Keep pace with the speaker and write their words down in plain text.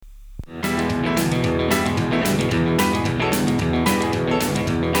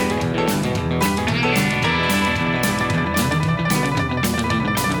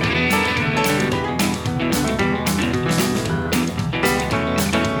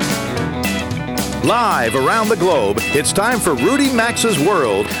Live around the globe, it's time for Rudy Maxa's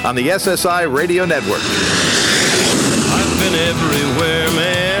World on the SSI Radio Network. I've been everywhere,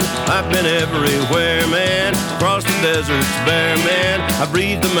 man. I've been everywhere, man. Across the deserts bare, man. I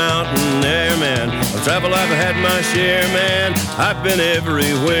breathe the mountain air, man. Of travel I've had my share, man. I've been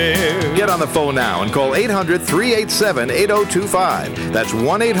everywhere. Get on the phone now and call 800-387-8025. That's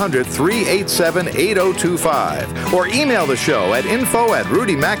 1-800-387-8025. Or email the show at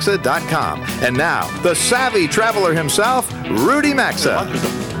info@rudymaxa.com. And now, the savvy traveler himself, Rudy Maxa.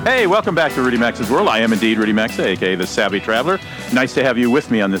 Hey, welcome back to Rudy Maxa's World. I am indeed Rudy Maxa, a.k.a. the Savvy Traveler. Nice to have you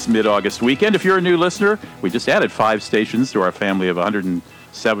with me on this mid-August weekend. If you're a new listener, we just added 5 stations to our family of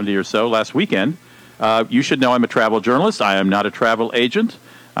 170 or so last weekend. You should know I'm a travel journalist. I am not a travel agent.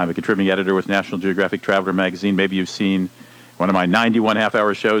 I'm a contributing editor with National Geographic Traveler magazine. Maybe you've seen one of my 91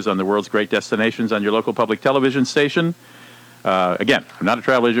 half-hour shows on the world's great destinations on your local public television station. Again, I'm not a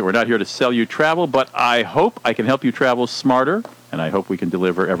travel agent. We're not here to sell you travel, but I hope I can help you travel smarter, and I hope we can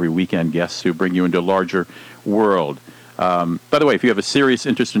deliver every weekend guests who bring you into a larger world. By the way, if you have a serious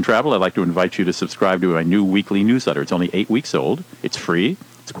interest in travel, I'd like to invite you to subscribe to my new weekly newsletter. It's only 8 weeks old. It's free.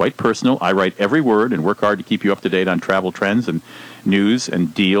 It's quite personal. I write every word and work hard to keep you up to date on travel trends and news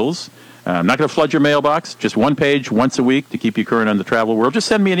and deals. I'm not going to flood your mailbox. Just one page once a week to keep you current on the travel world. Just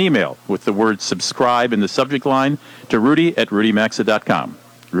send me an email with the word subscribe in the subject line to rudy@rudymaxa.com.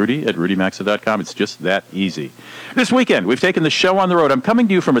 rudy@rudymaxa.com. It's just that easy. This weekend, we've taken the show on the road. I'm coming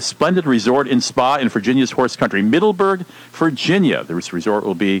to you from a splendid resort and spa in Virginia's horse country, Middleburg, Virginia. This resort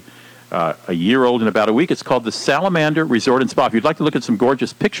will be a year old in about a week. It's called the Salamander Resort and Spa. If you'd like to look at some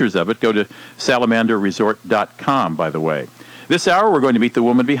gorgeous pictures of it, go to salamanderresort.com, by the way. This hour, we're going to meet the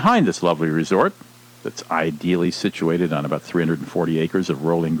woman behind this lovely resort that's ideally situated on about 340 acres of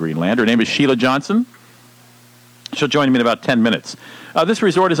rolling green land. Her name is Sheila Johnson. She'll join me in about 10 minutes. This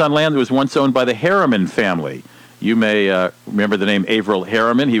resort is on land that was once owned by the Harriman family. You may remember the name Averell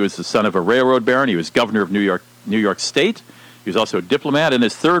Harriman. He was the son of a railroad baron. He was governor of New York State. He was also a diplomat. And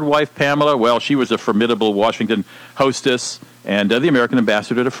his third wife, Pamela, well, she was a formidable Washington hostess and the American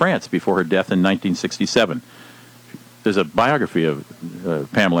ambassador to France before her death in 1967. There's a biography of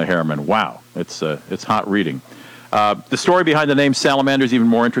Pamela Harriman. Wow, it's hot reading. The story behind the name Salamander is even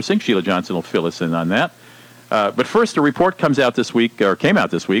more interesting. Sheila Johnson will fill us in on that. But first, a report came out this week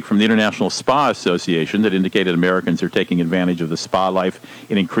from the International Spa Association that indicated Americans are taking advantage of the spa life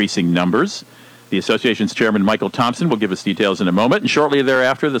in increasing numbers. The association's chairman, Michael Thompson, will give us details in a moment. And shortly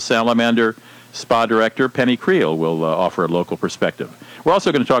thereafter, the Salamander Spa director, Penny Creel, will offer a local perspective. We're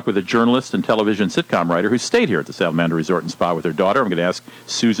also going to talk with a journalist and television sitcom writer who stayed here at the Salamander Resort and Spa with her daughter. I'm going to ask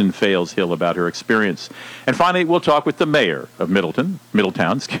Susan Fales-Hill about her experience. And finally, we'll talk with the mayor of Middleburg,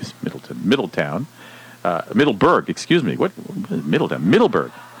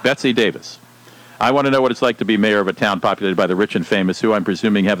 Betsy Davis. I want to know what it's like to be mayor of a town populated by the rich and famous, who I'm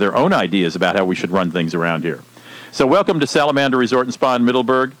presuming have their own ideas about how we should run things around here. So welcome to Salamander Resort and Spa in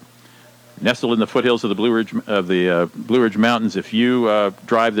Middleburg, nestled in the foothills of the Blue Ridge Mountains. If you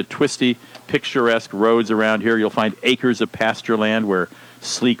drive the twisty, picturesque roads around here, you'll find acres of pasture land where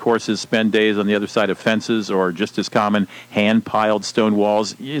sleek horses spend days on the other side of fences, or just as common, hand-piled stone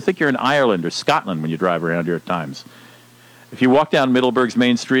walls. You think you're in Ireland or Scotland when you drive around here at times. If you walk down Middleburg's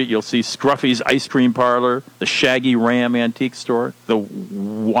Main Street, you'll see Scruffy's Ice Cream Parlor, the Shaggy Ram Antique Store, the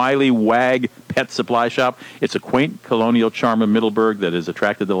Wiley Wag Pet Supply Shop. It's a quaint colonial charm of Middleburg that has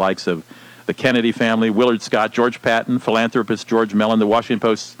attracted the likes of the Kennedy family, Willard Scott, George Patton, philanthropist George Mellon, the Washington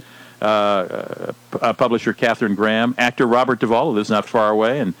Post publisher Katharine Graham, actor Robert Duvall, who lives not far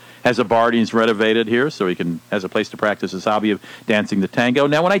away and has a bar he's renovated here so he has a place to practice his hobby of dancing the tango.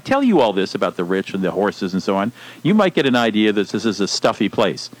 Now, when I tell you all this about the rich and the horses and so on, you might get an idea that this is a stuffy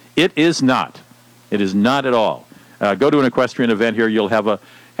place. It is not. It is not at all. Go to an equestrian event here, you'll have a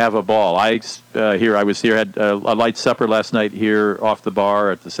ball. I was here, had a light supper last night here off the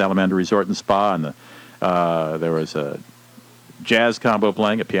bar at the Salamander Resort and Spa, and there was a jazz combo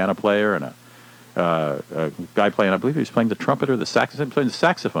playing, a piano player, and a guy playing, I believe he was playing the trumpet or the saxophone, playing the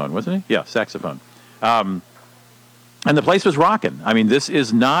saxophone, wasn't he? Yeah, saxophone. And the place was rocking. I mean, this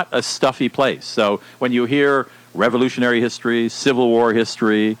is not a stuffy place. So when you hear Revolutionary history, Civil War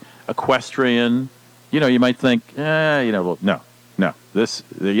history, equestrian, you might think, no. This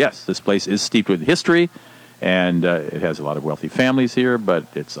place is steeped with history, and it has a lot of wealthy families here, but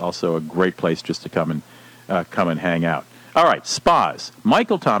it's also a great place just to come and hang out. All right, spas.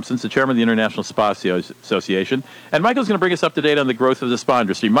 Michael Thompson's the chairman of the International Spa Association, and Michael's going to bring us up to date on the growth of the spa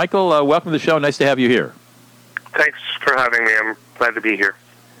industry. Michael, welcome to the show. Nice to have you here. Thanks for having me. I'm glad to be here.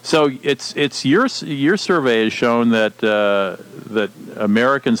 So it's your survey has shown that that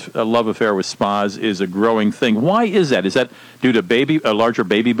Americans' love affair with spas is a growing thing. Why is that? Is that due to a larger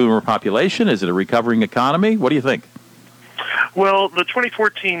baby boomer population? Is it a recovering economy? What do you think? Well, the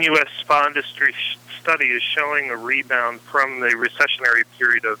 2014 U.S. spa industry study is showing a rebound from the recessionary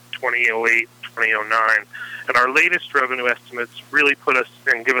period of 2008, 2009, and our latest revenue estimates really put us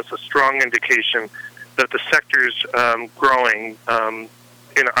and give us a strong indication that the sector's growing on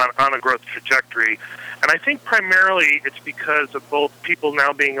a growth trajectory. And I think primarily it's because of both people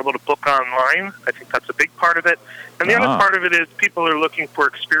now being able to book online. I think that's a big part of it. And the other part of it is people are looking for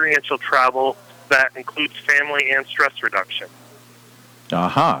experiential travel that includes family and stress reduction.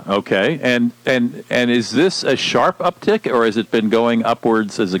 Okay. And is this a sharp uptick, or has it been going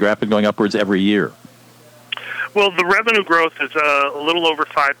upwards? Has the graph been going upwards every year? Well, the revenue growth is a little over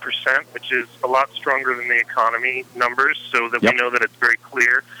 5%, which is a lot stronger than the economy numbers, so that we know that it's very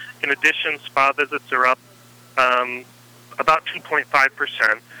clear. In addition, spa visits are up about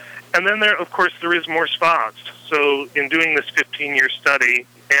 2.5%. And then, there is more spas. So in doing this 15-year study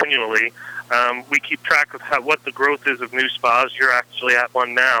annually, we keep track of what the growth is of new spas. You're actually at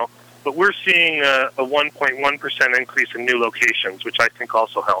one now. But we're seeing a 1.1% increase in new locations, which I think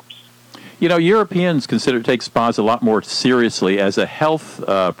also helps. You know, Europeans take spas a lot more seriously as a health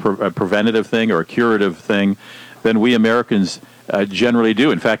preventative thing or a curative thing than we Americans generally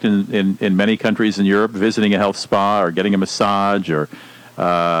do. In fact, in many countries in Europe, visiting a health spa or getting a massage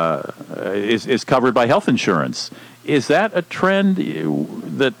is covered by health insurance. Is that a trend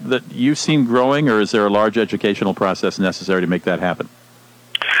that you've seen growing, or is there a large educational process necessary to make that happen?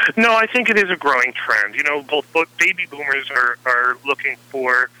 No, I think it is a growing trend. You know, both baby boomers are looking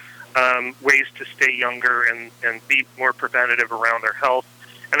for ways to stay younger and be more preventative around their health.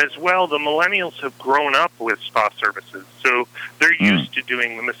 And as well, the millennials have grown up with spa services, so they're used to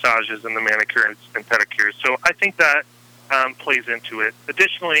doing the massages and the manicures and pedicures. So I think that plays into it.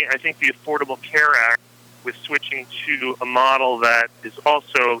 Additionally, I think the Affordable Care Act, with switching to a model that is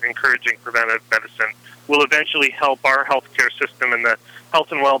also encouraging preventive medicine, will eventually help our healthcare system and the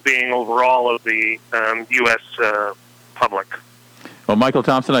health and well-being overall of the U.S. public. Well, Michael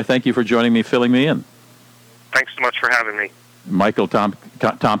Thompson, I thank you for joining me, filling me in. Thanks so much for having me. Michael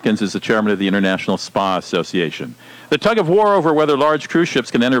Tompkins is the chairman of the International Spa Association. The tug of war over whether large cruise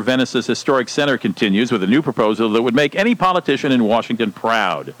ships can enter Venice's historic center continues with a new proposal that would make any politician in Washington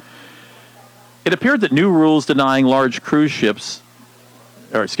proud. It appeared that new rules denying large cruise ships,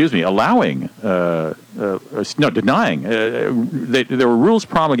 denying. There were rules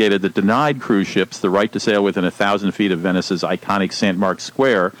promulgated that denied cruise ships the right to sail within 1,000 feet of Venice's iconic St. Mark's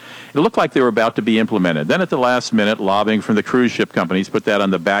Square. It looked like they were about to be implemented. Then at the last minute, lobbying from the cruise ship companies put that on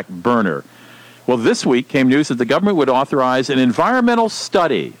the back burner. Well, this week came news that the government would authorize an environmental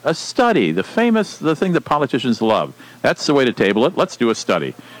study. A study, the thing that politicians love. That's the way to table it. Let's do a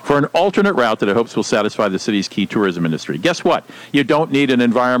study for an alternate route that it hopes will satisfy the city's key tourism industry. Guess what? You don't need an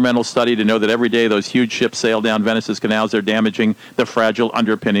environmental study to know that every day those huge ships sail down Venice's canals. They're damaging the fragile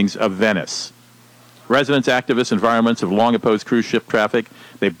underpinnings of Venice. Residents, activists, environments have long opposed cruise ship traffic.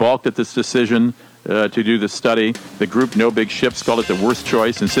 They balked at this decision to do the study. The group No Big Ships called it the worst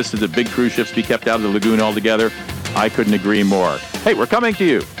choice, insisted that big cruise ships be kept out of the lagoon altogether. I couldn't agree more. Hey, we're coming to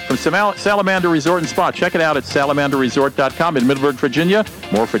you from Salamander Resort and Spa. Check it out at salamanderresort.com in Middleburg, Virginia.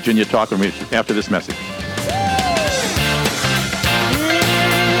 More Virginia talk after this message.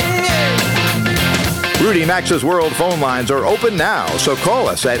 Rudy Maxa's World phone lines are open now, so call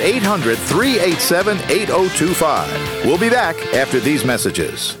us at 800-387-8025. We'll be back after these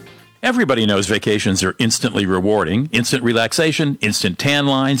messages. Everybody knows vacations are instantly rewarding. Instant relaxation, instant tan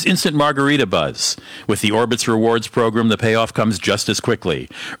lines, instant margarita buzz. With the Orbitz Rewards program, the payoff comes just as quickly.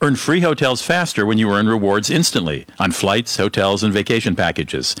 Earn free hotels faster when you earn rewards instantly on flights, hotels, and vacation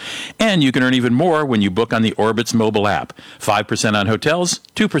packages. And you can earn even more when you book on the Orbitz mobile app. 5% on hotels,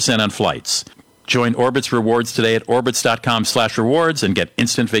 2% on flights. Join Orbitz Rewards today at Orbitz.com/rewards and get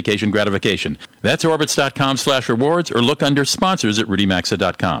instant vacation gratification. That's Orbitz.com/rewards, or look under sponsors at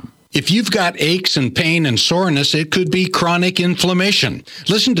RudyMaxa.com. If you've got aches and pain and soreness, it could be chronic inflammation.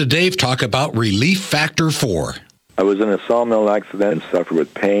 Listen to Dave talk about Relief Factor 4. I was in a sawmill accident and suffered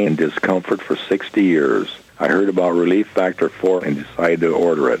with pain and discomfort for 60 years. I heard about Relief Factor 4 and decided to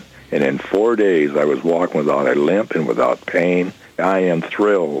order it. And in 4 days, I was walking without a limp and without pain. I am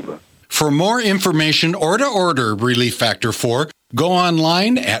thrilled. For more information or to order Relief Factor 4, Go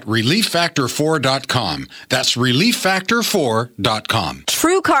online at ReliefFactor4.com. That's ReliefFactor4.com.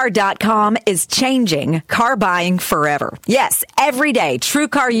 TrueCar.com is changing car buying forever. Yes, every day,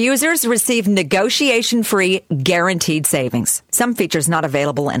 TrueCar users receive negotiation-free, guaranteed savings. Some features not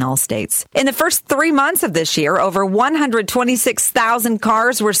available in all states. In the first 3 months of this year, over 126,000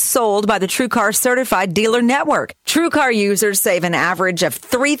 cars were sold by the TrueCar Certified Dealer Network. TrueCar users save an average of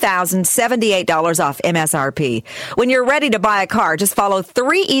 $3,078 off MSRP. When you're ready to buy a car, just follow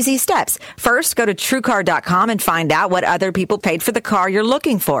 3 easy steps. First, go to TrueCar.com and find out what other people paid for the car you're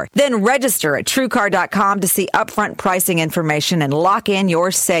looking for. Then register at TrueCar.com to see upfront pricing information and lock in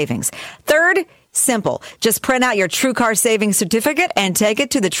your savings. Third, simple. Just print out your TrueCar savings certificate and take it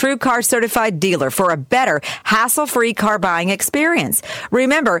to the TrueCar Certified Dealer for a better, hassle-free car buying experience.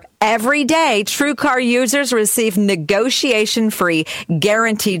 Remember, every day, TrueCar users receive negotiation-free,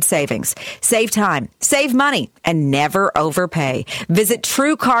 guaranteed savings. Save time, save money, and never overpay. Visit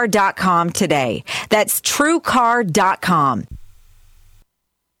TrueCar.com today. That's TrueCar.com.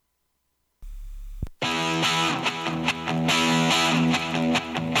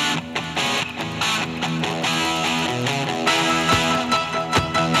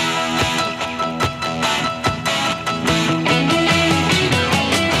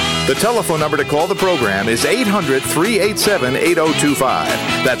 The telephone number to call the program is 800-387-8025.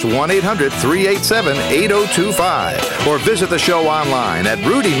 That's 1-800-387-8025. Or visit the show online at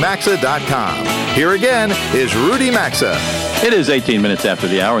rudymaxa.com. Here again is Rudy Maxa. It is 18 minutes after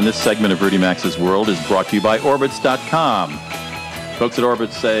the hour, and this segment of Rudy Maxa's World is brought to you by Orbitz.com. Folks at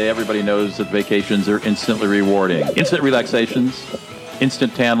Orbitz say everybody knows that vacations are instantly rewarding. Instant relaxations,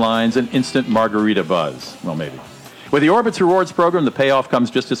 instant tan lines, and instant margarita buzz. Well, maybe. With the Orbitz Rewards program, the payoff comes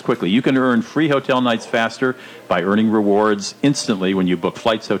just as quickly. You can earn free hotel nights faster by earning rewards instantly when you book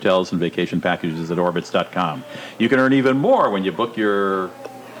flights, hotels, and vacation packages at Orbitz.com. You can earn even more when you book your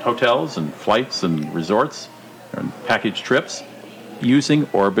hotels and flights and resorts and package trips using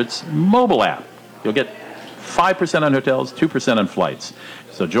Orbitz mobile app. You'll get 5% on hotels, 2% on flights.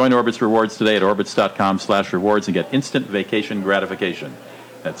 So join Orbitz Rewards today at Orbitz.com/rewards and get instant vacation gratification.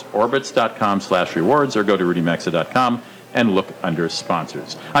 That's Orbitz.com/rewards, or go to RudyMaxa.com and look under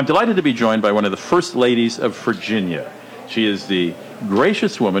sponsors. I'm delighted to be joined by one of the first ladies of Virginia. She is the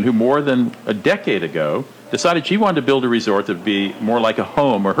gracious woman who more than a decade ago decided she wanted to build a resort that would be more like a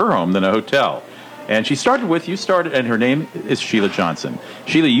home, or her home, than a hotel. And she started with, and her name is Sheila Johnson.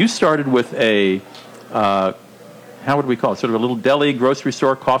 Sheila, you started with a, how would we call it, sort of a little deli, grocery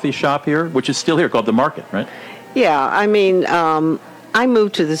store, coffee shop here, which is still here, called The Market, right? Yeah, I mean, I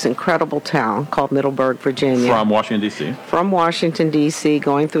moved to this incredible town called Middleburg, Virginia. From Washington, D.C.? From Washington, D.C.,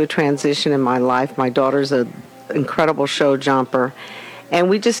 going through a transition in my life. My daughter's an incredible show jumper, and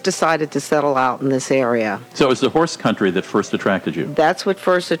we just decided to settle out in this area. So it was the horse country that first attracted you? That's what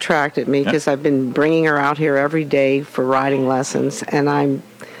first attracted me, because I've been bringing her out here every day for riding lessons, and I'm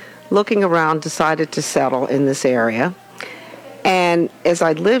looking around, decided to settle in this area. And as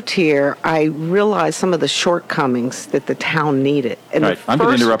I lived here, I realized some of the shortcomings that the town needed. And right. I'm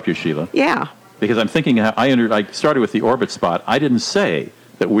going to interrupt you, Sheila. Yeah. Because I'm thinking, I started with the Orbit spot. I didn't say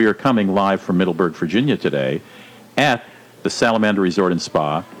that we are coming live from Middleburg, Virginia today at the Salamander Resort and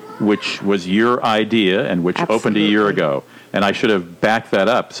Spa, which was your idea and which opened a year ago. And I should have backed that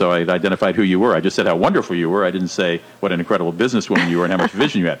up so I identified who you were. I just said how wonderful you were. I didn't say what an incredible businesswoman you were and how much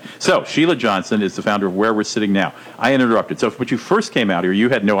vision you had. So Sheila Johnson is the founder of where we're sitting now. I interrupted. So when you first came out here, you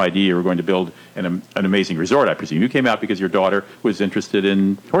had no idea you were going to build an amazing resort, I presume. You came out because your daughter was interested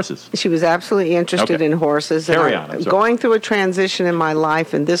in horses. She was absolutely interested in horses. Carry on. I'm going through a transition in my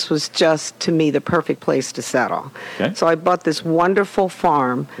life, and this was just, to me, the perfect place to settle. Okay. So I bought this wonderful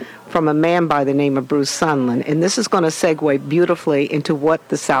farm from a man by the name of Bruce Sunland, and this is going to segue beautifully into what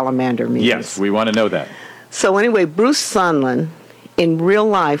the salamander means. Yes, we want to know that. So anyway, Bruce Sunland, in real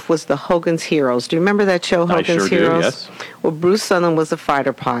life, was the Hogan's Heroes. Do you remember that show, Hogan's Heroes? I sure do, yes. Well, Bruce Sunland was a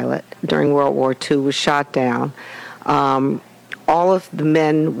fighter pilot during World War II, was shot down. All of the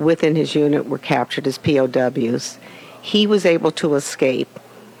men within his unit were captured as POWs. He was able to escape.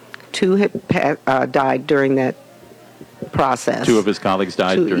 2 had died during that process. 2 of his colleagues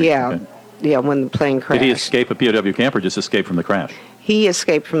died during... Yeah, when the plane crashed. Did he escape a POW camp or just escape from the crash? He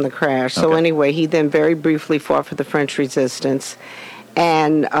escaped from the crash. So anyway, he then very briefly fought for the French resistance.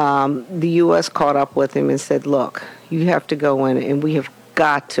 And the U.S. caught up with him and said, look, you have to go in and we have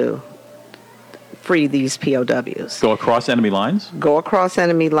got to free these POWs. Go across enemy lines? Go across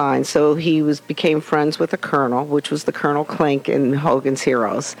enemy lines. So he became friends with a colonel, which was the Colonel Klink in Hogan's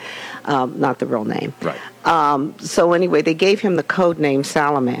Heroes. Not the real name. Right. So anyway, they gave him the code name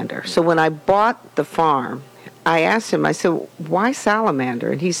Salamander. So when I bought the farm, I asked him, I said, why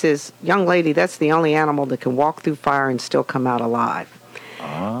salamander? And he says, young lady, that's the only animal that can walk through fire and still come out alive.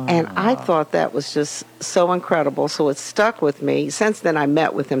 And I thought that was just so incredible. So it stuck with me. Since then, I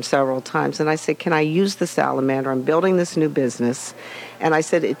met with him several times. And I said, can I use the salamander? I'm building this new business. And I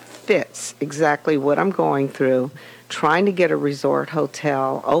said, it fits exactly what I'm going through, trying to get a resort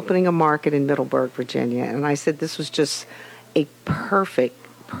hotel, opening a market in Middleburg, Virginia. And I said, this was just a perfect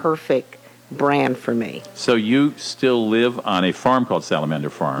brand for me. So you still live on a farm called Salamander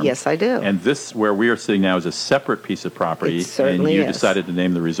Farm. Yes, I do. And this, where we are sitting now, is a separate piece of property. It certainly and you is. decided to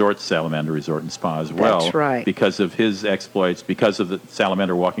name the resort Salamander Resort and Spa as well. That's right. Because of his exploits, because of the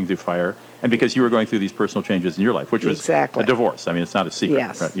salamander walking through fire, and because you were going through these personal changes in your life, which was Exactly. a divorce. I mean, it's not a secret.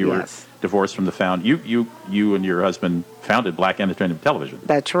 Yes, Right? You were divorced from the you and your husband founded Black Entertainment Television.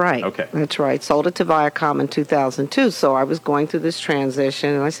 That's right. Okay. That's right. Sold it to Viacom in 2002. So I was going through this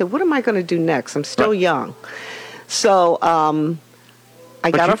transition, and I said, what am I going to do next? I'm still young. So I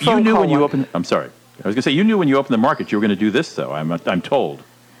got a phone you knew call. when you opened. I'm sorry. I was going to say, you knew when you opened the market you were going to do this, though. I'm told.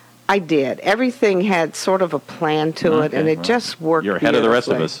 I did. Everything had sort of a plan to it, and it just worked. You're ahead of the rest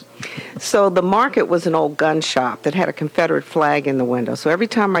of beautifully. us. So the market was an old gun shop that had a Confederate flag in the window. So every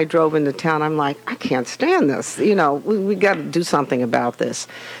time I drove into town, I'm like, I can't stand this. You know, we got to do something about this.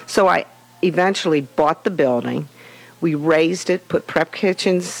 So I eventually bought the building. We raised it, put prep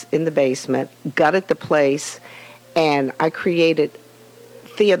kitchens in the basement, gutted the place, and I created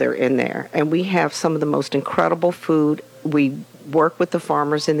theater in there. And we have some of the most incredible food. We work with the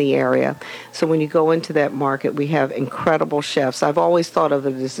farmers in the area. So when you go into that market, we have incredible chefs. I've always thought of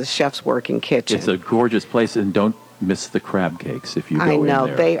it as a chef's working kitchen. It's a gorgeous place, and don't miss the crab cakes if you go in there. I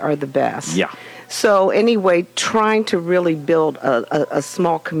know, they are the best. Yeah. So anyway, trying to really build a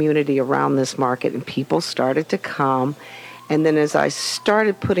small community around this market, and people started to come. And then as I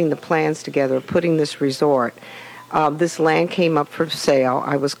started putting the plans together, putting this resort, this land came up for sale.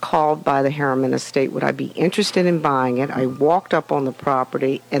 I was called by the Harriman Estate. Would I be interested in buying it? I walked up on the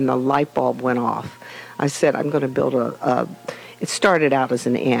property, and the light bulb went off. I said, I'm going to build it started out as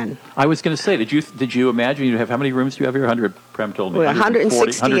an inn. I was going to say, did you imagine you'd have, how many rooms do you have here? 100, Prem told me.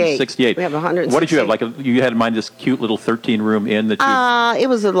 168. 168. We have 168. What did you have? You had in mind this cute little 13-room inn that you... It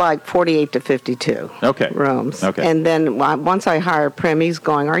was like 48 to 52 rooms. Okay. And then once I hired Prem, he's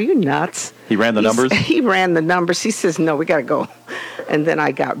going, are you nuts? He ran the numbers? He ran the numbers. He says, no, we got to go. And then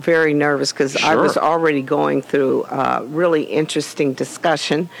I got very nervous because I was already going through a really interesting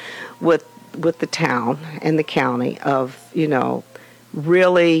discussion with the town and the county of,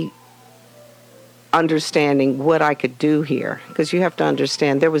 really understanding what I could do here. Because you have to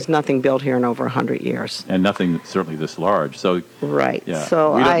understand, there was nothing built here in over 100 years. And nothing certainly this large. So right. Yeah.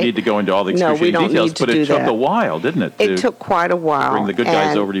 So we don't need to go into all the excruciating details, but it took a while, didn't it? It took quite a while. Bring the good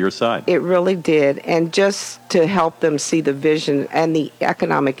guys over to your side. It really did. And just to help them see the vision and the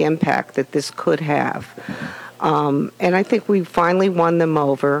economic impact that this could have. And I think we finally won them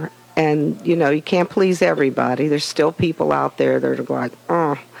over. And, you can't please everybody. There's still people out there that are like,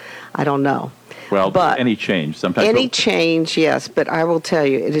 I don't know. Well, but any change. Sometimes any change, yes. But I will tell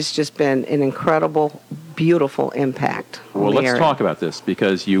you, it has just been an incredible, beautiful impact. Well, let's talk about this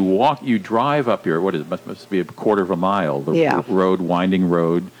because you drive up here, what is it, must be a quarter of a mile, the winding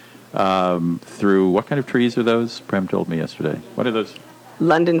road, through, what kind of trees are those? Prem told me yesterday. What are those?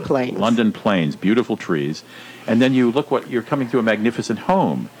 London Plains. London Plains, beautiful trees. And then you're coming to a magnificent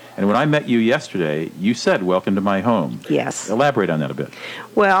home. And when I met you yesterday, you said, welcome to my home. Yes. Elaborate on that a bit.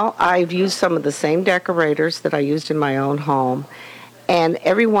 Well, I've used some of the same decorators that I used in my own home. And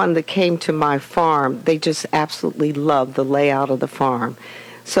everyone that came to my farm, they just absolutely loved the layout of the farm.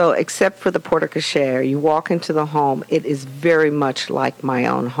 So except for the porte-cochere, you walk into the home, it is very much like my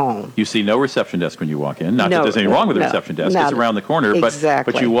own home. You see no reception desk when you walk in. Not that there's anything wrong with the reception desk. It's around the corner.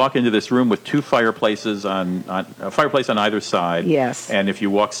 Exactly. But you walk into this room with two fireplaces on a fireplace on either side. Yes. And if you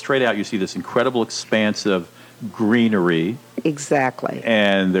walk straight out, you see this incredible expanse of greenery. Exactly.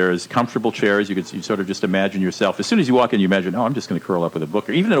 And there's comfortable chairs. You sort of just imagine yourself. As soon as you walk in, you imagine, I'm just going to curl up with a book.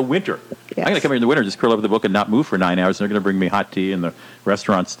 Or even in the winter. Yes. I'm going to come here in the winter and just curl up with a book and not move for 9 hours. And they're going to bring me hot tea, and the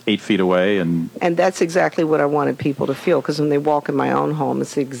restaurant's 8 feet away. And that's exactly what I wanted people to feel, because when they walk in my own home,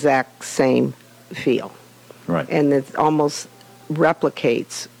 it's the exact same feel. Right. And it almost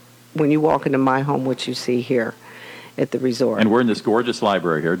replicates when you walk into my home what you see here at the resort. And we're in this gorgeous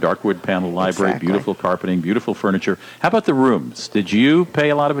library here, dark wood panel library, Exactly. Beautiful carpeting, beautiful furniture. How about the rooms? Did you pay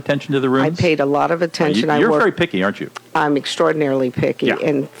a lot of attention to the rooms? I paid a lot of attention. You're very picky, aren't you? I'm extraordinarily picky. Yeah.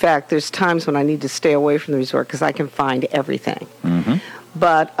 In fact, there's times when I need to stay away from the resort because I can find everything. Mm-hmm.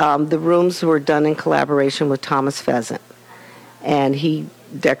 But the rooms were done in collaboration with Thomas Pheasant. And he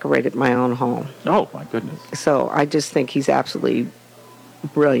decorated my own home. Oh, my goodness. So I just think he's absolutely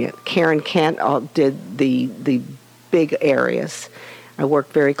brilliant. Karen Kent did the big areas. I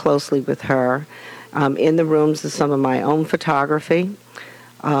worked very closely with her. In the rooms is some of my own photography.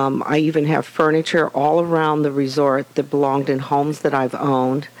 I even have furniture all around the resort that belonged in homes that I've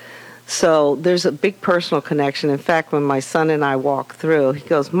owned. So there's a big personal connection. In fact, when my son and I walk through, he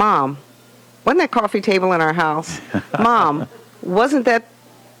goes, "Mom, wasn't that coffee table in our house? Mom, wasn't that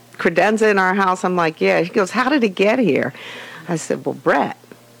credenza in our house?" I'm like, "Yeah." He goes, "How did it get here?" I said, "Well, Brett,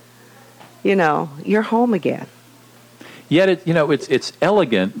 you're home again." Yet, it's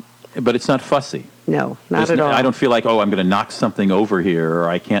elegant, but it's not fussy. No, not at all. I don't feel like, I'm going to knock something over here, or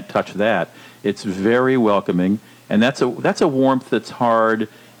I can't touch that. It's very welcoming, and that's a warmth that's hard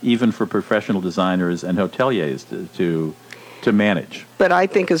even for professional designers and hoteliers to manage. But I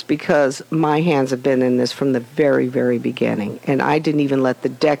think it's because my hands have been in this from the very, very beginning, and I didn't even let the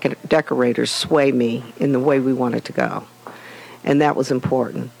decorators sway me in the way we wanted to go, and that was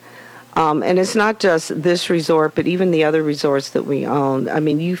important. And it's not just this resort, but even the other resorts that we own. I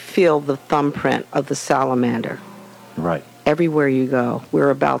mean, you feel the thumbprint of the Salamander. Right. Everywhere you go,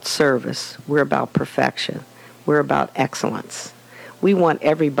 we're about service. We're about perfection. We're about excellence. We want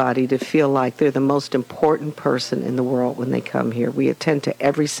everybody to feel like they're the most important person in the world when they come here. We attend to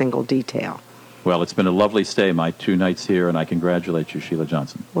every single detail. Well, it's been a lovely stay, my 2 nights here, and I congratulate you, Sheila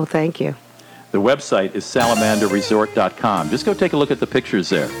Johnson. Well, thank you. The website is salamanderresort.com. Just go take a look at the pictures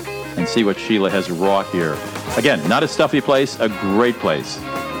there and see what Sheila has wrought here. Again, not a stuffy place, a great place.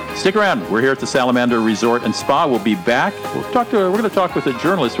 Stick around. We're here at the Salamander Resort and Spa. We'll be back. We're going to talk with a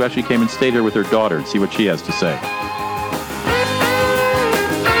journalist who actually came and stayed here with her daughter and see what she has to say.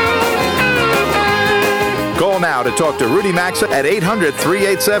 Call now to talk to Rudy Maxa at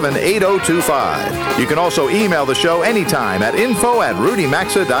 800-387-8025. You can also email the show anytime at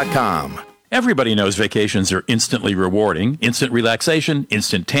info@rudymaxa.com. Everybody knows vacations are instantly rewarding. Instant relaxation,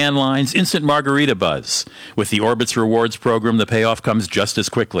 instant tan lines, instant margarita buzz. With the Orbitz Rewards program, the payoff comes just as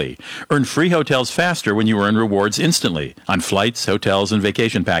quickly. Earn free hotels faster when you earn rewards instantly on flights, hotels, and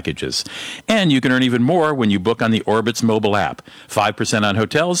vacation packages. And you can earn even more when you book on the Orbitz mobile app. 5% on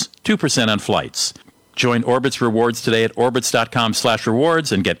hotels, 2% on flights. Join Orbitz Rewards today at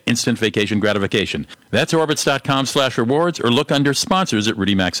Orbitz.com/rewards and get instant vacation gratification. That's Orbitz.com/rewards, or look under sponsors at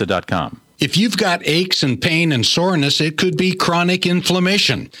RudyMaxa.com. If you've got aches and pain and soreness, it could be chronic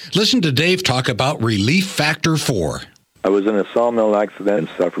inflammation. Listen to Dave talk about Relief Factor 4. I was in a sawmill accident and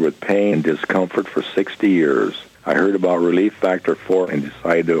suffered with pain and discomfort for 60 years. I heard about Relief Factor 4 and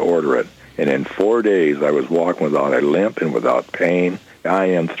decided to order it. And in 4 days, I was walking without a limp and without pain. I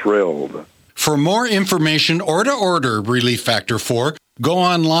am thrilled. For more information or to order Relief Factor 4, go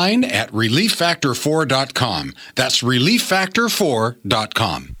online at ReliefFactor4.com. That's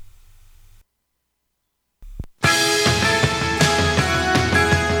ReliefFactor4.com.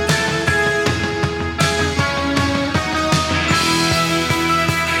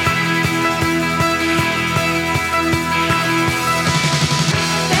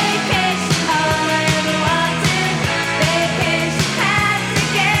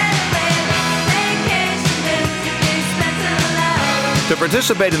 To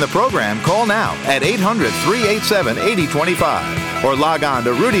participate in the program, call now at 800-387-8025 or log on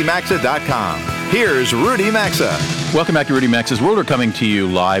to RudyMaxa.com. Here's Rudy Maxa. Welcome back to Rudy Maxa's World. We're coming to you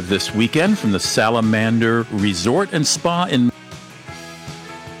live this weekend from the Salamander Resort and Spa in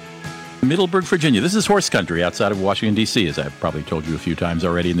Middleburg, Virginia. This is horse country outside of Washington, D.C., as I've probably told you a few times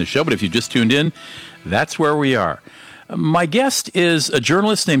already in the show, but if you just tuned in, that's where we are. My guest is a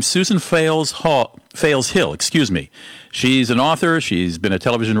journalist named Susan Fales Hill. She's an author. She's been a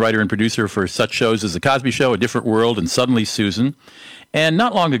television writer and producer for such shows as The Cosby Show, A Different World, and Suddenly Susan. And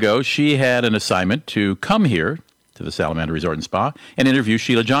not long ago, she had an assignment to come here to the Salamander Resort and Spa and interview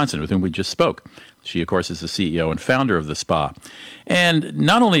Sheila Johnson, with whom we just spoke. She, of course, is the CEO and founder of the spa. And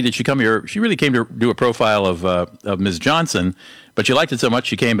not only did she come here, she really came to do a profile of Ms. Johnson, but she liked it so much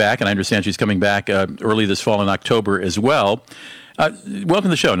she came back, and I understand she's coming back early this fall in October as well. Welcome to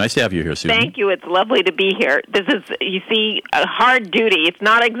the show. Nice to have you here, Susan. Thank you. It's lovely to be here. This is, you see, a hard duty. It's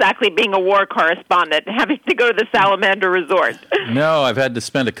not exactly being a war correspondent, having to go to the Salamander Resort. No, I've had to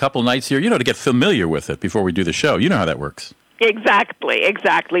spend a couple nights here, to get familiar with it before we do the show. You know how that works.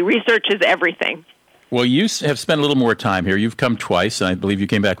 Exactly. Research is everything. Well, you have spent a little more time here. You've come twice, and I believe you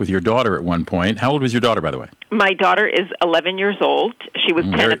came back with your daughter at one point. How old was your daughter, by the way? My daughter is 11 years old. She was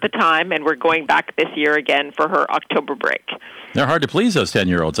 10 at the time, and we're going back this year again for her October break. They're hard to please, those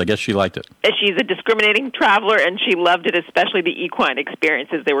 10-year-olds. I guess she liked it. She's a discriminating traveler, and she loved it, especially the equine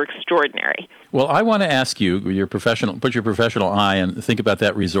experiences. They were extraordinary. Well, I want to ask you, put your professional eye and think about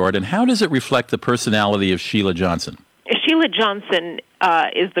that resort, and how does it reflect the personality of Sheila Johnson? Sheila Johnson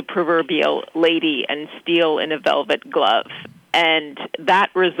is the proverbial lady in steel in a velvet glove, and that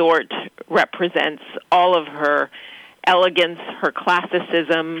resort represents all of her elegance, her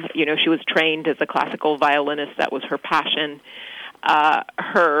classicism. You know, she was trained as a classical violinist. That was her passion.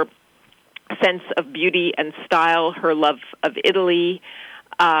 Her sense of beauty and style, her love of Italy,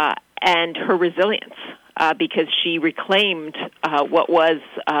 and her resilience, because she reclaimed what was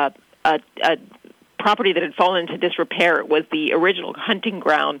a property that had fallen into disrepair. It was the original hunting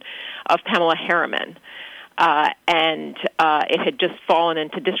ground of Pamela Harriman. And it had just fallen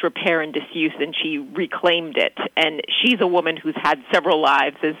into disrepair and disuse, and she reclaimed it. And she's a woman who's had several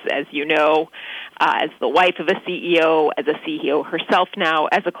lives, as you know, as the wife of a CEO, as a CEO herself now,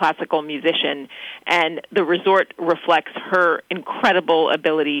 as a classical musician. And the resort reflects her incredible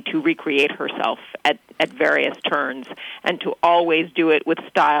ability to recreate herself at various turns, and to always do it with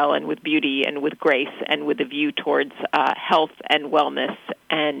style and with beauty and with grace and with a view towards health and wellness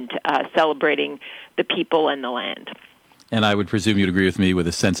and celebrating the people and the land. And I would presume you'd agree with me with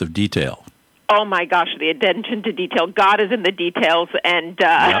a sense of detail. Oh my gosh, the attention to detail. God is in the details, and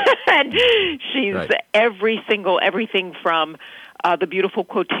and she's everything from the beautiful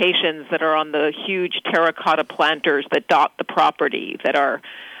quotations that are on the huge terracotta planters that dot the property that are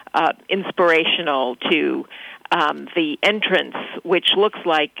inspirational, to the entrance, which looks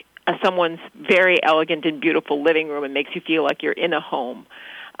like someone's very elegant and beautiful living room and makes you feel like you're in a home.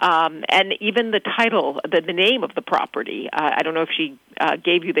 And even the title, the name of the property, I don't know if she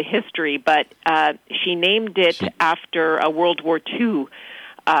gave you the history, but she named it after a World War II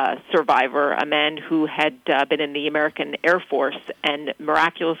survivor, a man who had been in the American Air Force and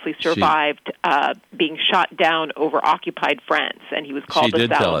miraculously survived being shot down over occupied France, and he was called the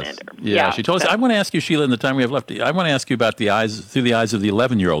Salamander. Yeah, she told us. I want to ask you, Sheila, in the time we have left, I want to ask you about through the eyes of the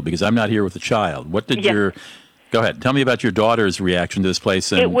 11-year-old, because I'm not here with a child. What did your... Go ahead. Tell me about your daughter's reaction to this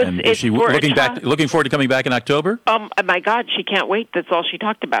place. And is she looking forward to coming back in October? My God, she can't wait. That's all she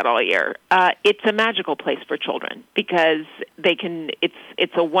talked about all year. It's a magical place for children because they can.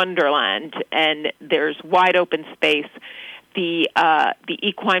 It's a wonderland, and there's wide open space. The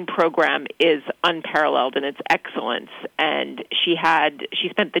equine program is unparalleled in its excellence, and she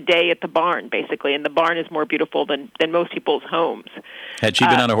spent the day at the barn basically, and the barn is more beautiful than most people's homes. Had she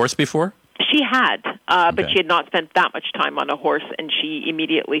been on a horse before? She had, but she had not spent that much time on a horse, and she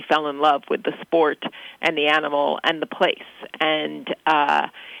immediately fell in love with the sport and the animal and the place. And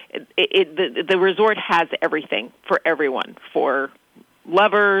the resort has everything for everyone, for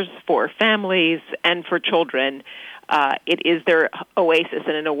lovers, for families, and for children. It is their oasis,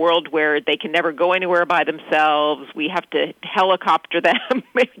 and in a world where they can never go anywhere by themselves, we have to helicopter them.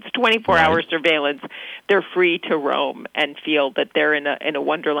 It's 24-hour surveillance. They're free to roam and feel that they're in a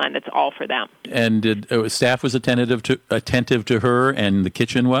wonderland that's all for them. And did staff was attentive to her, and the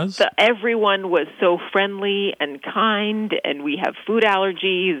kitchen was? Everyone was so friendly and kind, and we have food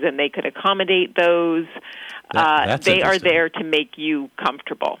allergies, and they could accommodate those. They are there to make you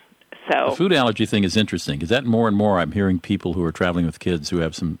comfortable. So the food allergy thing is interesting because that more and more I'm hearing people who are traveling with kids who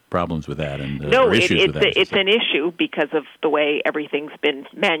have some problems with that and issues with that. It's an issue because of the way everything's been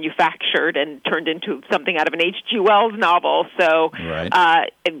manufactured and turned into something out of an H.G. Wells novel. So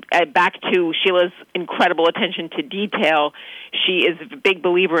back to Sheila's incredible attention to detail. She is a big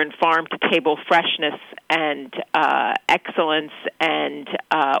believer in farm-to-table freshness and excellence and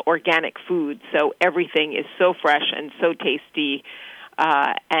organic food. So everything is so fresh and so tasty.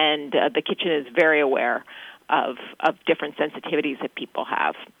 And the kitchen is very aware of different sensitivities that people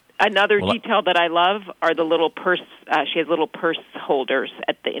have. Another detail that I love are the little purse. She has little purse holders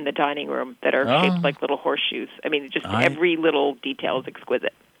in the dining room that are shaped like little horseshoes. I mean, every little detail is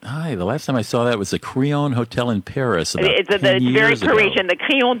exquisite. The last time I saw that was the Crillon Hotel in Paris. It's very Parisian. The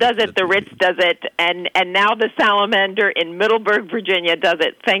Crillon does it, the Ritz does it, and now the Salamander in Middleburg, Virginia does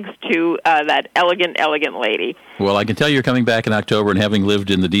it, thanks to that elegant lady. Well, I can tell you're coming back in October, and having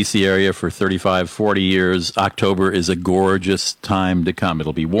lived in the D.C. area for 35, 40 years, October is a gorgeous time to come.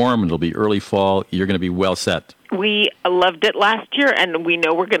 It'll be warm, it'll be early fall. You're going to be well set. We loved it last year, and we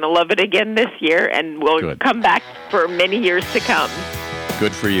know we're going to love it again this year, and we'll come back for many years to come.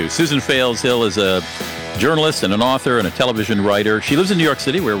 Good for you. Susan Fales Hill is a journalist and an author and a television writer. She lives in New York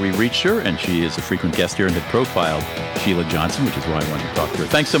City, where we reached her, and she is a frequent guest here and had profiled Sheila Johnson, which is why I wanted to talk to her.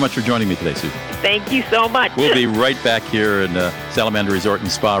 Thanks so much for joining me today, Susan. Thank you so much. We'll be right back here in Salamander Resort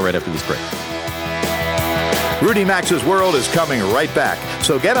and Spa right after this break. Rudy Maxa's World is coming right back,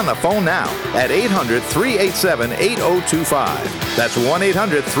 so get on the phone now at 800-387-8025. That's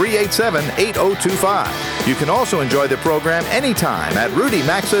 1-800-387-8025. You can also enjoy the program anytime at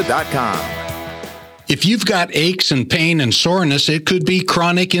rudymaxa.com. If you've got aches and pain and soreness, it could be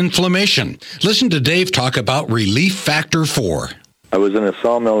chronic inflammation. Listen to Dave talk about Relief Factor 4. I was in a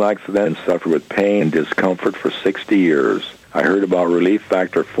sawmill accident and suffered with pain and discomfort for 60 years. I heard about Relief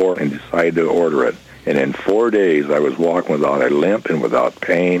Factor 4 and decided to order it. And in 4 days, I was walking without a limp and without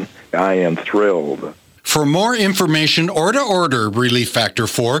pain. I am thrilled. For more information or to order Relief Factor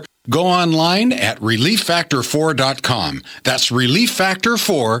 4, go online at relieffactor4.com. That's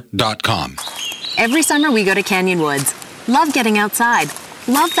relieffactor4.com. Every summer we go to Canyon Woods. Love getting outside.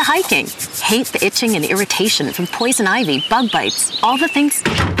 Love the hiking. Hate the itching and irritation from poison ivy, bug bites, all the things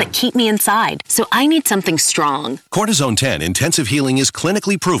that keep me inside. So I need something strong. Cortisone 10 Intensive Healing is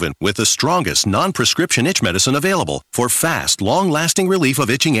clinically proven with the strongest non-prescription itch medicine available for fast, long-lasting relief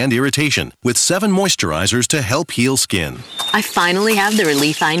of itching and irritation with 7 moisturizers to help heal skin. I finally have the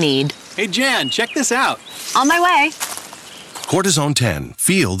relief I need. Hey, Jan, check this out. On my way. Cortisone 10.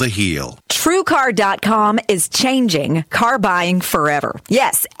 Feel the heal. TrueCar.com is changing car buying forever.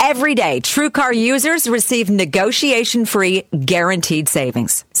 Yes, every day, TrueCar users receive negotiation-free guaranteed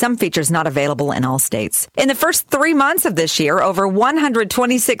savings. Some features not available in all states. In the first 3 months of this year, over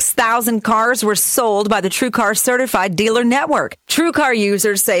 126,000 cars were sold by the TrueCar Certified Dealer Network. TrueCar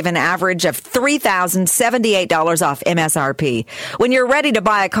users save an average of $3,078 off MSRP. When you're ready to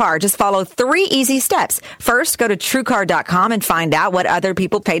buy a car, just follow 3 easy steps. First, go to TrueCar.com and find out what other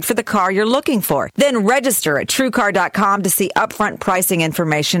people paid for the car you're looking for. Then register at TrueCar.com to see upfront pricing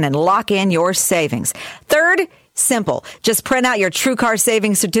information and lock in your savings. Third, simple. Just print out your TrueCar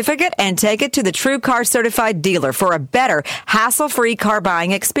savings certificate and take it to the TrueCar certified dealer for a better, hassle-free car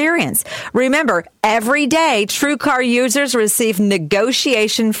buying experience. Remember, every day, TrueCar users receive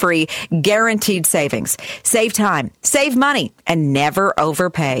negotiation-free, guaranteed savings. Save time, save money, and never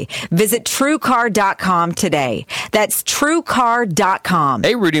overpay. Visit TrueCar.com today. That's TrueCar.com.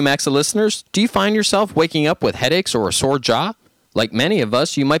 Hey, Rudy Maxa listeners, do you find yourself waking up with headaches or a sore jaw? Like many of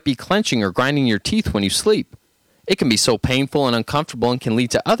us, you might be clenching or grinding your teeth when you sleep. It can be so painful and uncomfortable and can lead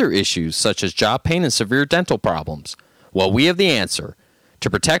to other issues such as jaw pain and severe dental problems. Well, we have the answer. To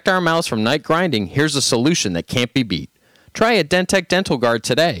protect our mouths from night grinding, here's a solution that can't be beat. Try a Dentec Dental Guard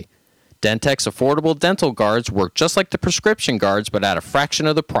today. Dentec's affordable dental guards work just like the prescription guards, but at a fraction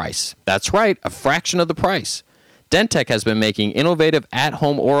of the price. That's right, a fraction of the price. Dentec has been making innovative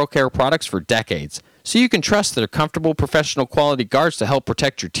at-home oral care products for decades, so you can trust their comfortable professional quality guards to help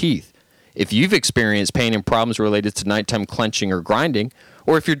protect your teeth. If you've experienced pain and problems related to nighttime clenching or grinding,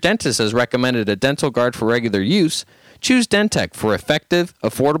 or if your dentist has recommended a dental guard for regular use, choose Dentec for effective,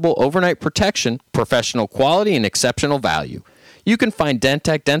 affordable overnight protection, professional quality, and exceptional value. You can find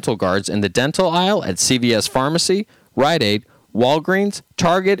Dentec dental guards in the dental aisle at CVS Pharmacy, Rite Aid, Walgreens,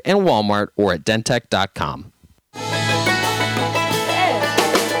 Target, and Walmart, or at dentec.com.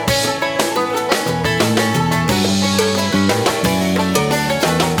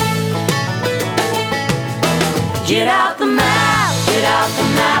 Get out the map,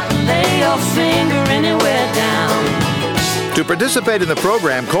 and lay your finger anywhere down. To participate in the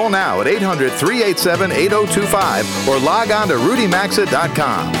program, call now at 800-387-8025 or log on to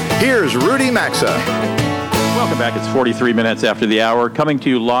rudymaxa.com. Here's Rudy Maxa. Welcome back. It's 43 minutes after the hour, coming to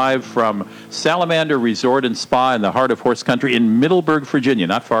you live from Salamander Resort and Spa in the heart of horse country in Middleburg, Virginia,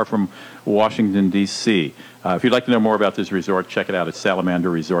 not far from Washington, D.C. If you'd like to know more about this resort, check it out at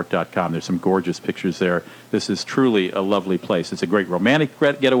salamanderresort.com. There's some gorgeous pictures there. This is truly a lovely place. It's a great romantic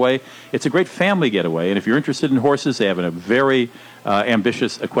getaway. It's a great family getaway. And if you're interested in horses, they have a very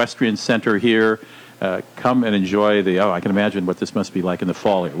ambitious equestrian center here. Come and enjoy I can imagine what this must be like in the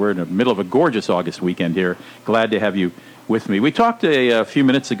fall here. We're in the middle of a gorgeous August weekend here. Glad to have you with me. We talked a few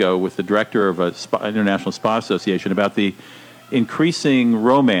minutes ago with the director of International Spa Association about the increasing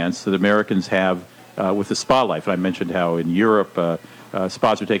romance that Americans have with the spa life. And I mentioned how in Europe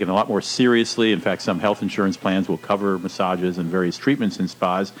spas are taken a lot more seriously. In fact, some health insurance plans will cover massages and various treatments in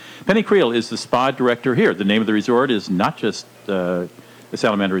spas. Penny Creel is the spa director here. The name of the resort is not just the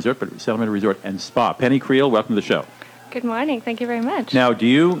Salamander Resort, but Salamander Resort and Spa. Penny Creel, welcome to the show. Good morning. Thank you very much. Now, do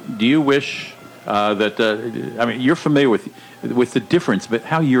you wish that you're familiar with the difference, but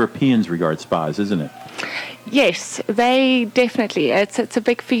how Europeans regard spas, isn't it? Yes, they definitely. It's a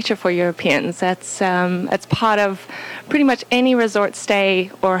big feature for Europeans. It's part of pretty much any resort stay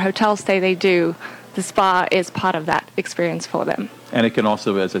or hotel stay they do. The spa is part of that experience for them. And it can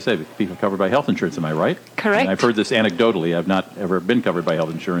also, as I say, be covered by health insurance. Am I right? Correct. And I've heard this anecdotally. I've not ever been covered by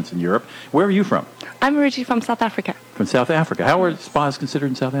health insurance in Europe. Where are you from? I'm originally from South Africa. From South Africa. How are spas considered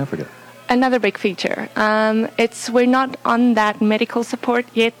in South Africa? Another big feature. We're not on that medical support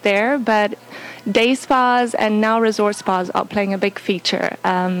yet there, but day spas and now resort spas are playing a big feature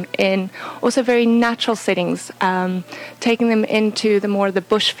in also very natural settings, taking them into the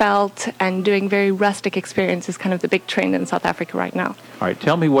bushveld and doing very rustic experiences, kind of the big trend in South Africa right now. All right,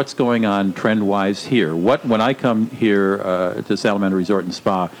 tell me what's going on trend-wise here. When I come here to Salamander Resort and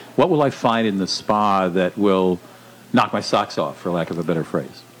Spa, what will I find in the spa that will knock my socks off, for lack of a better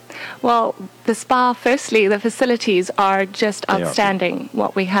phrase? Well, the spa, firstly, the facilities are just outstanding,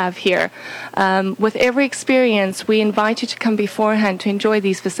 what we have here. With every experience, we invite you to come beforehand to enjoy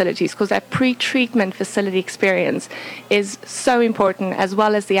these facilities, because that pre-treatment facility experience is so important, as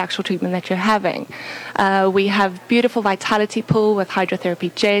well as the actual treatment that you're having. We have beautiful vitality pool with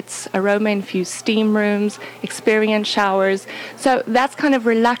hydrotherapy jets, aroma-infused steam rooms, experience showers. So that's kind of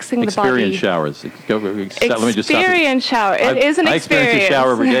relaxing the body. Experience showers. Let me just stop you. Experience shower. It is an experience. I experience a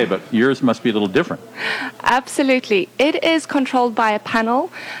shower every day, but yours must be a little different. Absolutely. It is controlled by a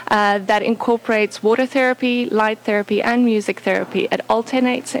panel that incorporates water therapy, light therapy, and music therapy. It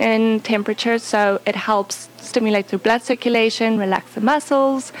alternates in temperature, so it helps stimulate the blood circulation, relax the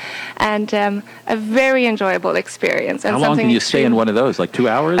muscles, and a very enjoyable experience. And how long can you stay in one of those? Like 2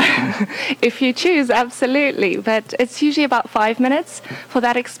 hours? If you choose, absolutely. But it's usually about 5 minutes for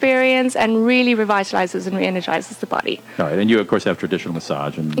that experience, and really revitalizes and re-energizes the body. All right, and you, of course, have traditional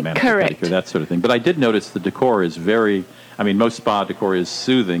massage and manicure, correct, pedicure, that sort of thing. But I did notice the decor is very, most spa decor is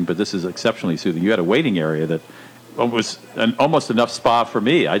soothing, but this is exceptionally soothing. You had a waiting area that was almost enough spa for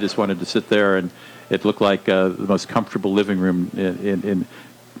me. I just wanted to sit there, and it looked like the most comfortable living room in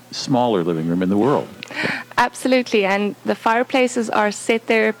smaller living room in the world. Absolutely, and the fireplaces are set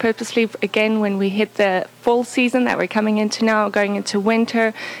there purposely, again, when we hit the fall season that we're coming into now, going into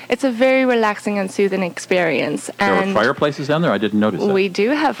winter. It's a very relaxing and soothing experience. There are fireplaces down there? I didn't notice that. We do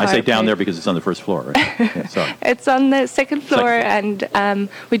have fireplaces. I say down there because it's on the first floor, right? Yeah, sorry. It's on the second floor, and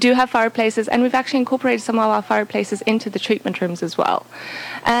we do have fireplaces, and we've actually incorporated some of our fireplaces into the treatment rooms as well.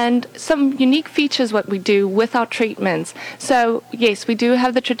 And some unique features what we do with our treatments. So, yes, we do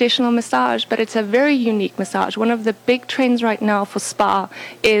have the traditional massage, but it's a very unique massage. One of the big trends right now for spa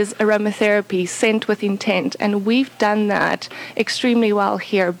is aromatherapy, scent with intent, and we've done that extremely well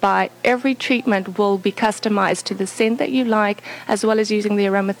here. By every treatment will be customized to the scent that you like, as well as using the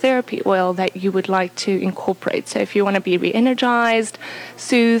aromatherapy oil that you would like to incorporate. So if you want to be re-energized,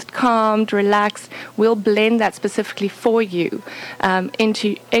 soothed, calmed, relaxed, we'll blend that specifically for you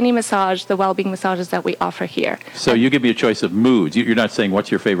into any massage, the well-being massages that we offer here. So you give me a choice of moods. You're not saying what's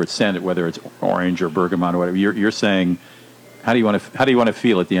your favorite scent, whether it's orange or bergamot or whatever. You're saying how do you want to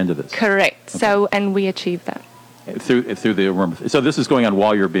feel at the end of this? Correct. Okay. So, and we achieve that through the aroma. So this is going on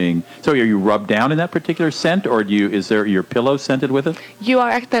while you're being. So are you rubbed down in that particular scent, or is there your pillow scented with it? You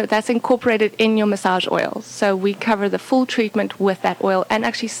are. That's incorporated in your massage oil. So we cover the full treatment with that oil, and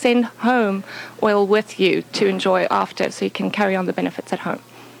actually send home oil with you to enjoy after, so you can carry on the benefits at home.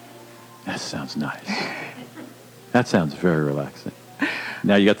 That sounds nice. That sounds very relaxing.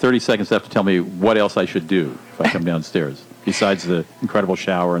 Now you got 30 seconds left to tell me what else I should do if I come downstairs, besides the incredible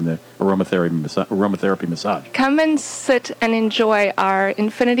shower and the aromatherapy massage. Come and sit and enjoy our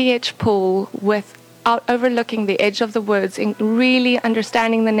Infinity Edge pool overlooking the edge of the woods, and really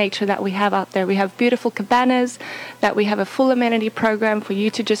understanding the nature that we have out there. We have beautiful cabanas, that we have a full amenity program for you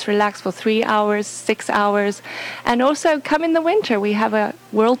to just relax for 3 hours, 6 hours. And also come in the winter. We have a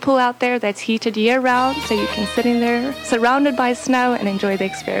whirlpool out there that's heated year-round, so you can sit in there surrounded by snow and enjoy the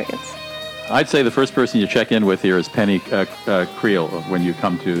experience. I'd say the first person you check in with here is Penny Creel when you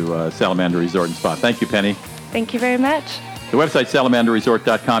come to Salamander Resort and Spa. Thank you, Penny. Thank you very much. The website,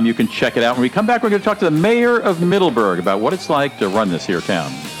 salamanderresort.com. You can check it out. When we come back, we're going to talk to the mayor of Middleburg about what it's like to run this here town.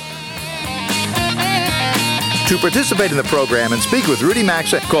 To participate in the program and speak with Rudy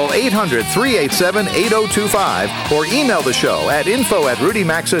Maxa, call 800-387-8025 or email the show at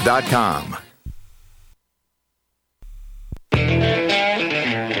info@rudymaxa.com.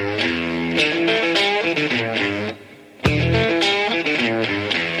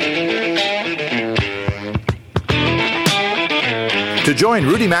 To join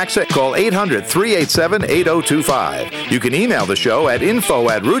Rudy Maxa, call 800-387-8025. You can email the show at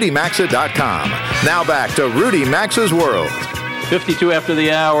info@rudymaxa.com. Now back to Rudy Maxa's World. 52 after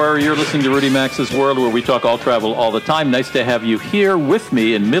the hour. You're listening to Rudy Max's World, where we talk all travel all the time. Nice to have you here with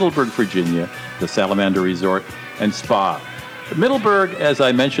me in Middleburg, Virginia, the Salamander Resort and Spa. Middleburg, as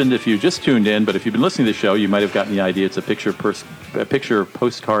I mentioned, if you just tuned in, but if you've been listening to the show, you might have gotten the idea. It's a picture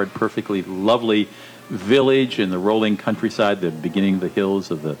postcard, perfectly lovely village in the rolling countryside, the beginning of the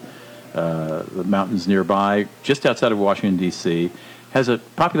hills of the mountains nearby, just outside of Washington, D.C., has a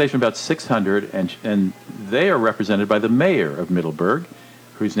population of about 600, and they are represented by the mayor of Middleburg,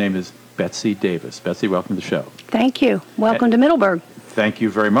 whose name is Betsy Davis. Betsy, welcome to the show. Thank you. Welcome to Middleburg. Thank you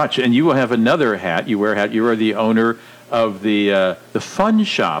very much. And you have another hat. You wear a hat. You are the owner of the Fun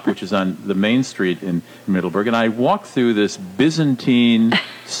Shop, which is on the main street in Middleburg. And I walked through this Byzantine,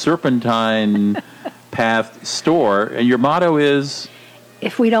 serpentine path store, and your motto is...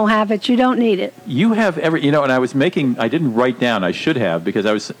 If we don't have it, you don't need it. You have every, and I didn't write down, I should have, because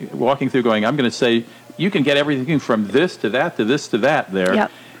I was walking through going, I'm going to say, you can get everything from this to that to this to that there.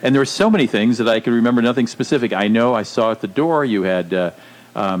 Yep. And there were so many things that I could remember nothing specific. I know I saw at the door you had,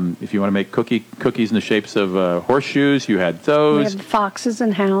 if you want to make cookies in the shapes of horseshoes, you had those. We have the foxes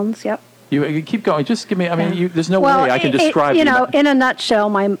and hounds, yep. You keep going. Just give me, there's no way I can describe it. In a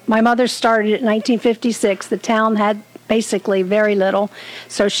nutshell, my mother started it in 1956. The town had basically very little,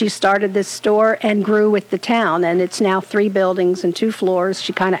 so she started this store and grew with the town, and it's now 3 buildings and 2 floors.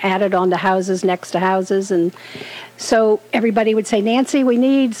 She kind of added on to houses next to houses, and so everybody would say, Nancy, we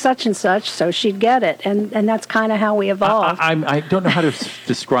need such and such, so she'd get it, and that's kind of how we evolved. I don't know how to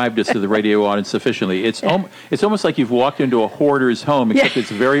describe this to the radio audience sufficiently. It's almost like you've walked into a hoarder's home, except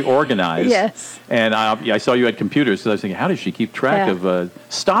it's very organized. Yes. And I saw you had computers, so I was thinking, how does she keep track of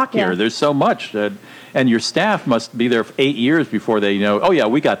stock here? There's so much. And your staff must be there for 8 years before they know, oh, yeah,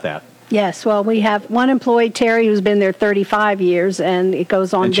 we got that. Yes, well, we have one employee, Terry, who's been there 35 years, and it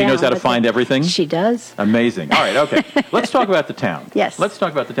goes on down. And she knows how to find everything? She does. Amazing. All right, okay. Let's talk about the town. Yes. Let's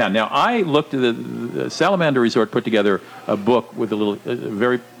talk about the town. Now, I looked at the Salamander Resort put together a book with a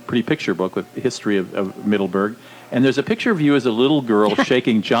very pretty picture book with the history of Middleburg, and there's a picture of you as a little girl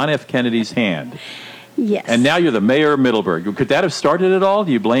shaking John F. Kennedy's hand. Yes. And now you're the mayor of Middleburg. Could that have started it all?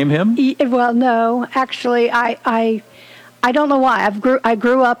 Do you blame him? Well, no. Actually, I don't know why. I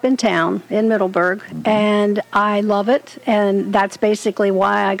grew up in town in Middleburg, and I love it. And that's basically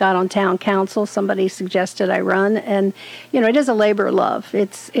why I got on town council. Somebody suggested I run, and it is a labor of love.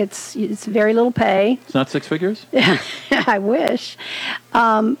 It's very little pay. It's not 6 figures? I wish,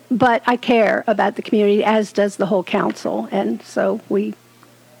 but I care about the community, as does the whole council, and so we.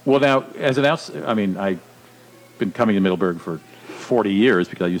 Well, now, as an I've been coming to Middleburg for 40 years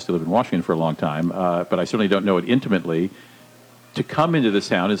because I used to live in Washington for a long time, but I certainly don't know it intimately. To come into this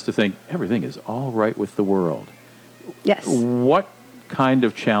town is to think everything is all right with the world. Yes. What kind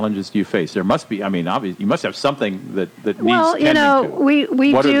of challenges do you face? There must be, obviously, you must have something that needs tending to. We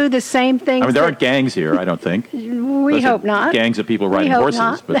do the same things. There aren't gangs here, I don't think. We hope not. Gangs of people riding horses,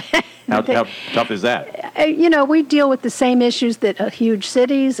 not. But how tough is that? We deal with the same issues that huge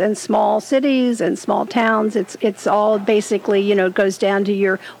cities and small towns. It's all basically, goes down to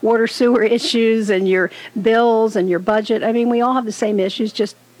your water sewer issues and your bills and your budget. We all have the same issues,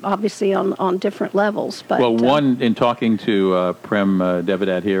 just obviously on different levels. But one, in talking to Prem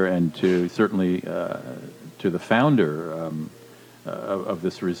Devidat here, and to certainly to the founder of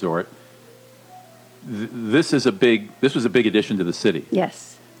this resort, this was a big addition to the city. Yes.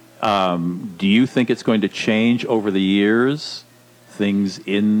 Do you think it's going to change over the years, things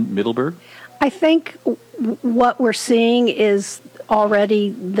in Middleburg? I think what we're seeing is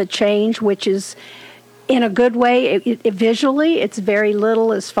already the change, which is in a good way. Visually, it's very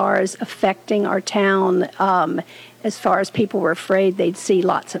little as far as affecting our town. As far as people were afraid they'd see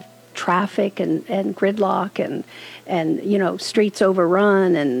lots of traffic and gridlock and streets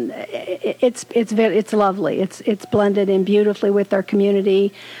overrun, and it's lovely. It's blended in beautifully with our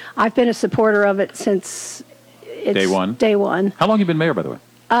community. I've been a supporter of it since day one. How long have you been mayor, by the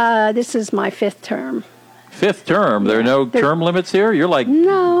way? This is my 5th term. 5th term? There are no term limits here? You're like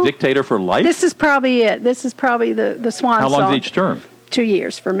dictator for life? This is probably it. This is probably the swan song. How long is each term? 2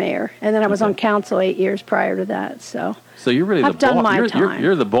 years for mayor. And then I was on council 8 years prior to that. So you're really I've the boss. done my time.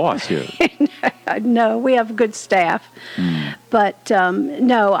 You're the boss here. No, we have good staff. But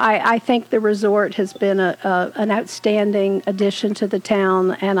no, I think the resort has been an outstanding addition to the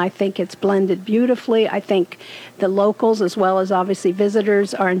town, and I think it's blended beautifully. I think the locals, as well as obviously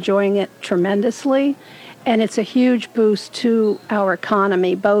visitors, are enjoying it tremendously. And it's a huge boost to our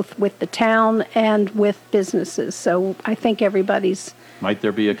economy, both with the town and with businesses. So I think everybody's... Might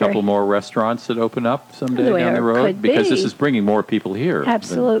there be a couple more restaurants that open up someday down the road? Could because be. this is bringing more people here.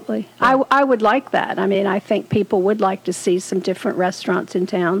 Absolutely. I would like that. I mean, I think people would like to see some different restaurants in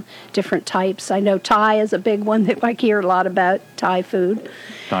town, different types. I know Thai is a big one that I hear a lot about, Thai food.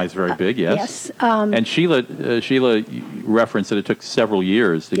 Thai's very big, yes. Yes. And Sheila referenced that it took several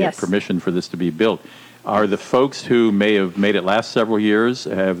years to get permission for this to be built. Are the folks who may have made it last several years,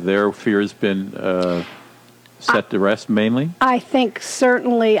 have their fears been set to rest mainly? I think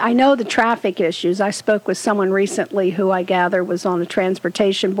certainly, I know the traffic issues. I spoke with someone recently who I gather was on the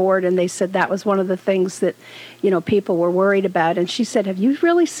transportation board, and they said that was one of the things that, people were worried about. And she said, have you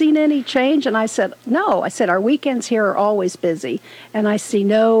really seen any change? And I said, no. I said, our weekends here are always busy, and I see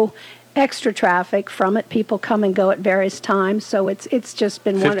no extra traffic from it. People come and go at various times, so it's just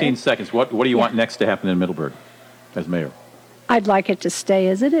been 15 seconds. What do you want next to happen in Middleburg as mayor? I'd like it to stay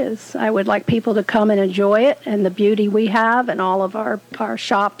as it is. I would like people to come and enjoy it and the beauty we have and all of our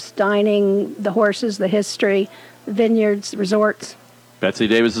shops, dining, the horses, the history, the vineyards, the resorts. Betsy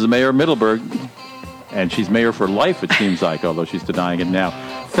Davis is the mayor of Middleburg, and she's mayor for life, it seems like, although she's denying it now.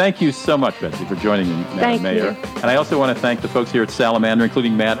 Thank you so much, Betsy, for joining me, Madam Mayor. You. And I also want to thank the folks here at Salamander,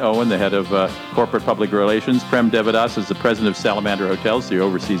 including Matt Owen, the head of corporate public relations. Prem Devadas is the president of Salamander Hotels, so he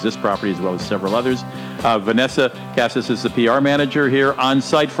oversees this property as well as several others. Vanessa Cassis is the PR manager here on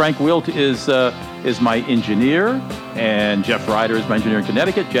site. Frank Wilt is my engineer, and Jeff Ryder is my engineer in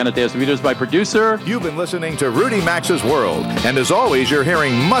Connecticut. Janet DeAzevedo is my producer. You've been listening to Rudy Maxa's World, and as always, you're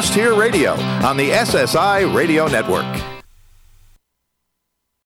hearing Must Hear Radio on the SSI Radio Network.